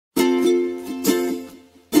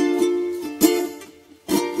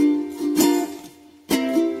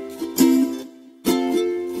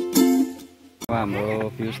हाम्रो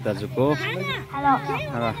पियुष दाजुको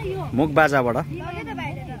मुख बाजाबाट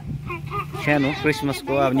सानो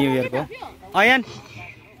क्रिसमसको अब न्यू इयरको अयन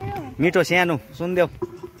मिठो सानो सुनिदेऊ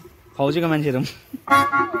फौजीको मान्छेहरू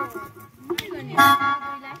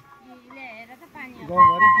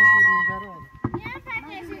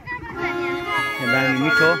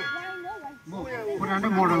मिठो पुरानो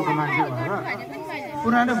मोडलको मान्छे भएर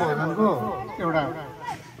पुरानो भजनको एउटा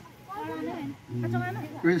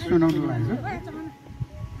उयो सुनाउनु लाग्छ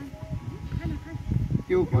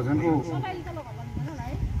त्यो भजनको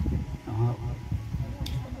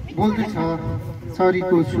बोल्दैछ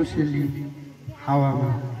चरीको सुसेली हावामा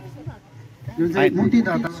जुन चाहिँ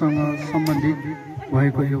मुक्तिदातासँग सम्बन्धित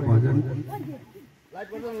भएको यो भजन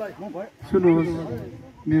सुन्नुहोस्।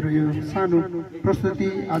 मेरो यो सानो प्रस्तुति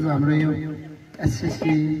आज हाम्रो यो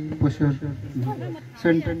एससीसी पोस्टर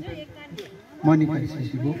सेन्ट मनिका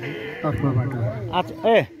एससीसीको तर्फबाट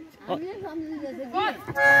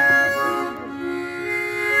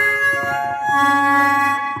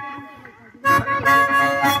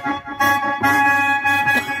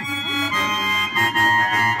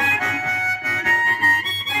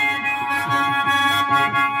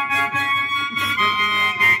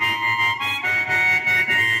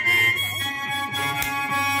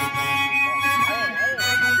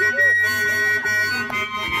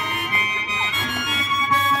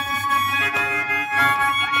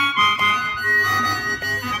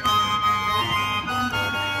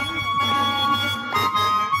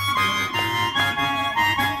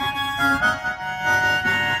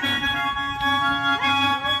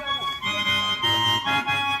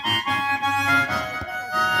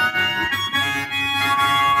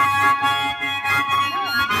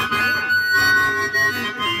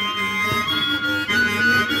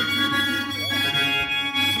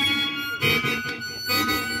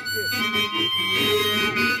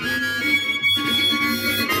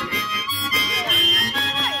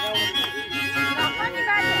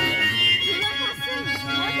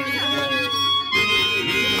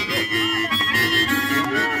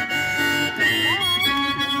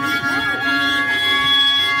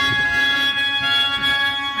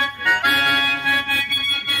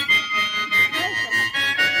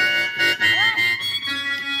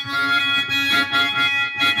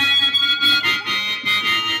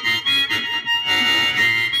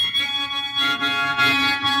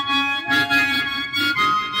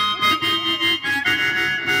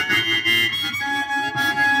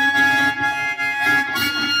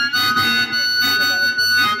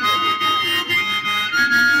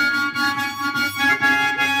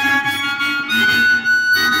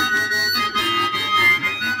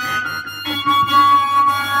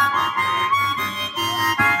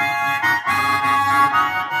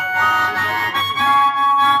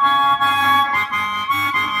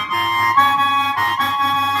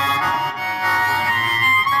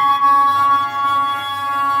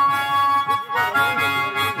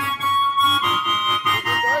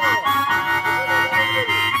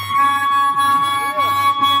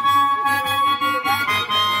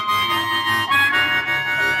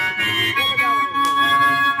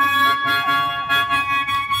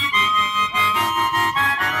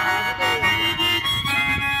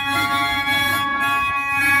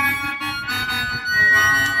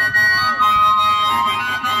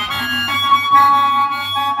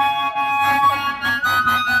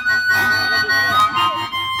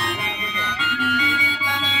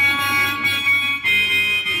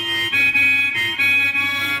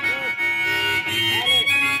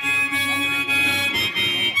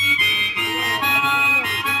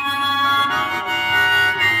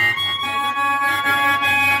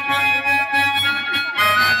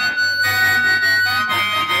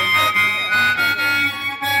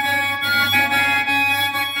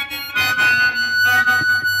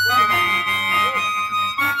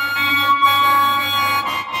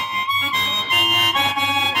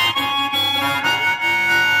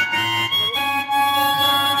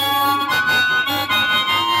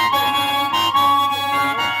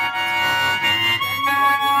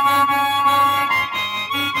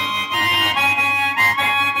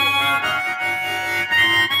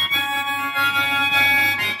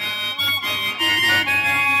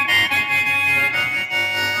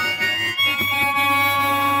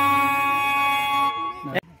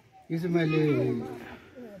यो चाहिँ मैले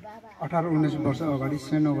 18-19 वर्ष अगाडि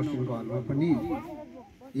सेन्ट अगस्टिनको हलमा पनि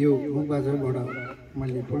यो मुखबाजाबाट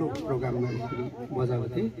मैले ठुलो प्रोग्राममा बजाएको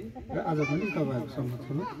थिएँ र आज पनि तपाईँहरूको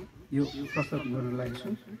समक्षमा यो प्रस्तुत गर्न लागेको छु।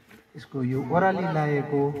 यसको यो ओराली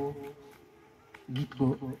लागेको गीतको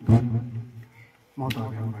धुन महत्त्व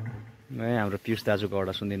अभियानबाट हाम्रो पियुष दाजुको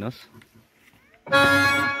एउटा सुनिदिनुहोस्।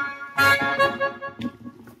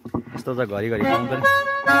 यस्तो त घरिघरि पाउँदैन।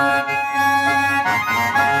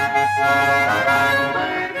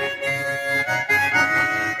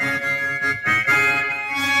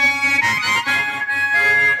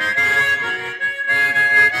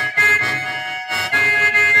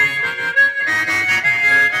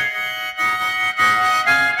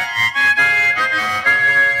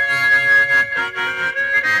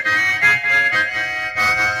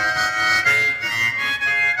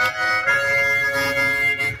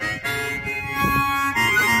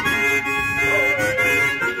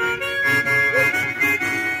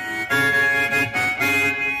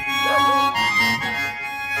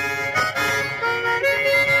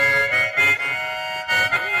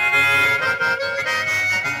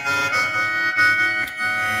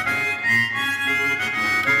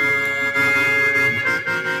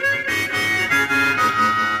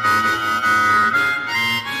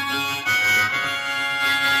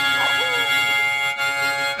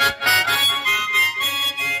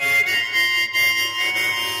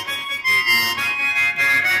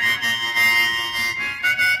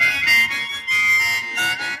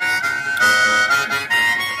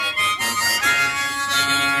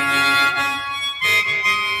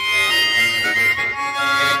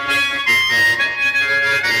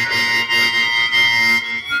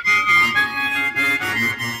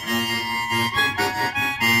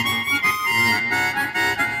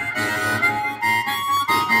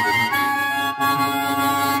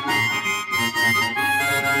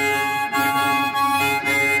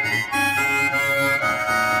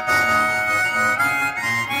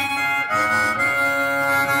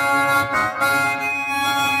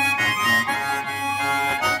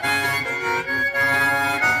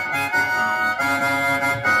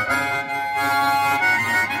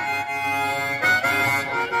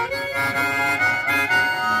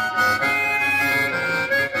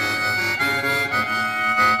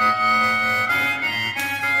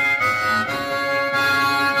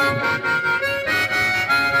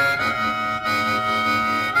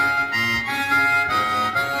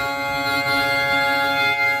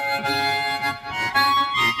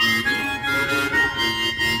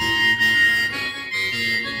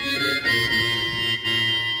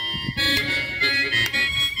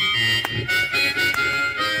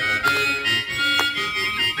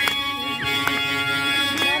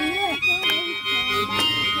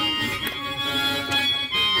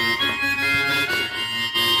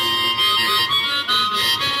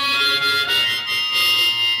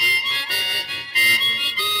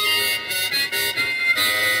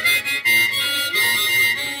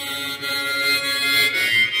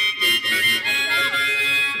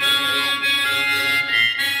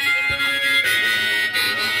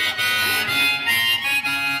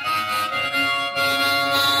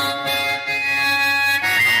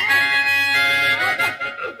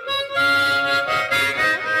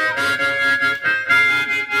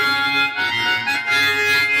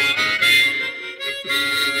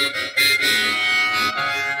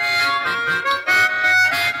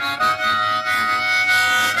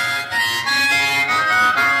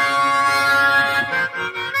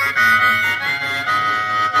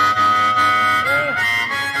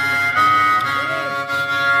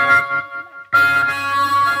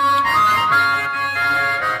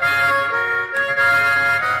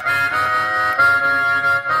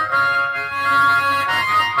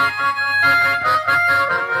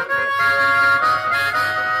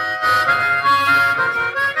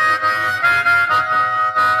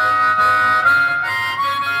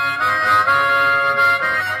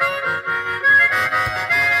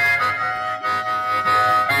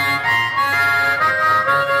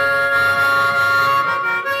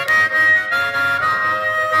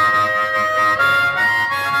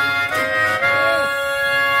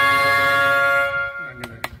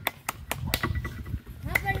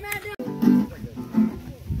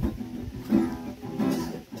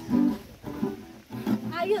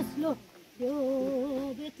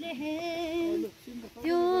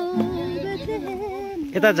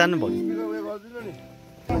 यता जानुभयो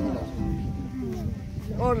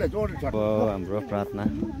हाम्रो प्रार्थना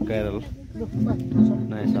केरल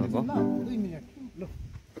नयाँ सालको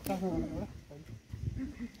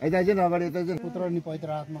पुत्र अनि पवित्र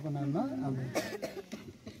आत्माको नाममा आमेन।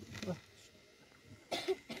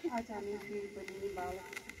 आज हामी फेरि पनि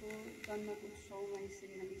बालकको जन्मको 100औं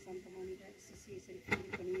यसरी हामी सन्त मनिका यसरी फेरि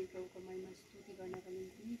पनि प्रभुको महिमा स्तुति गर्नका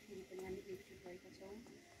निम्ति फेरि पनि हामी एकजुट भएका छौँ।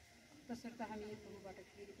 तसर्थ हामी प्रभुबाट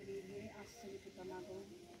फेरि पनि धेरै आशीर्वाद मागौँ।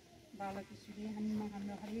 बालक यीशुले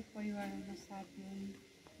हाम्रो हरेक परिवारमा साथ दिउन्।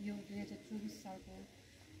 यो 2024 सालको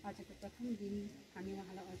आजको प्रथम दिन हामी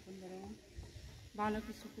उहाँलाई अर्पण गरौँ। बालक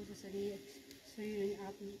यीशुको जसरी शरीर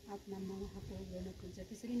अनि आत्मामा उहाँको गर्न खोज्छ।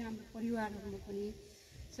 त्यसरी नै हाम्रो परिवारहरूमा पनि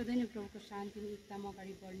सधैँ नै प्रभुको शान्ति अनि एकतामा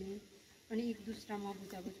अगाडि बढ्ने अनि एक दुसरामा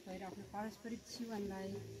बुझाबुझ भएर आफ्नो पारस्परिक जीवनलाई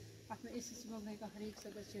आफ्नो एसएससीमा भएका हरेक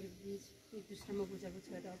सदस्यहरू बिच एक दुसरामा बुझाबुझ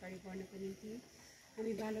गरेर अगाडि बढ्नको निम्ति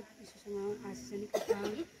हामी बालक यीशुसँग आशिष अनि कृपा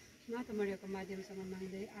माता मरियाको माध्यमसँग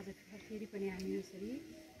माग्दै आज फेरि पनि हामी यसरी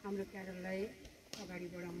हाम्रो क्यारललाई अगाडि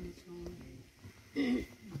बढाउनेछौँ।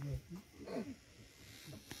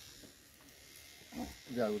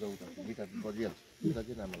 गीता बजिहाल्छ गीता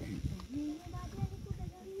चाहिँ राम्रो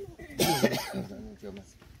छेउमा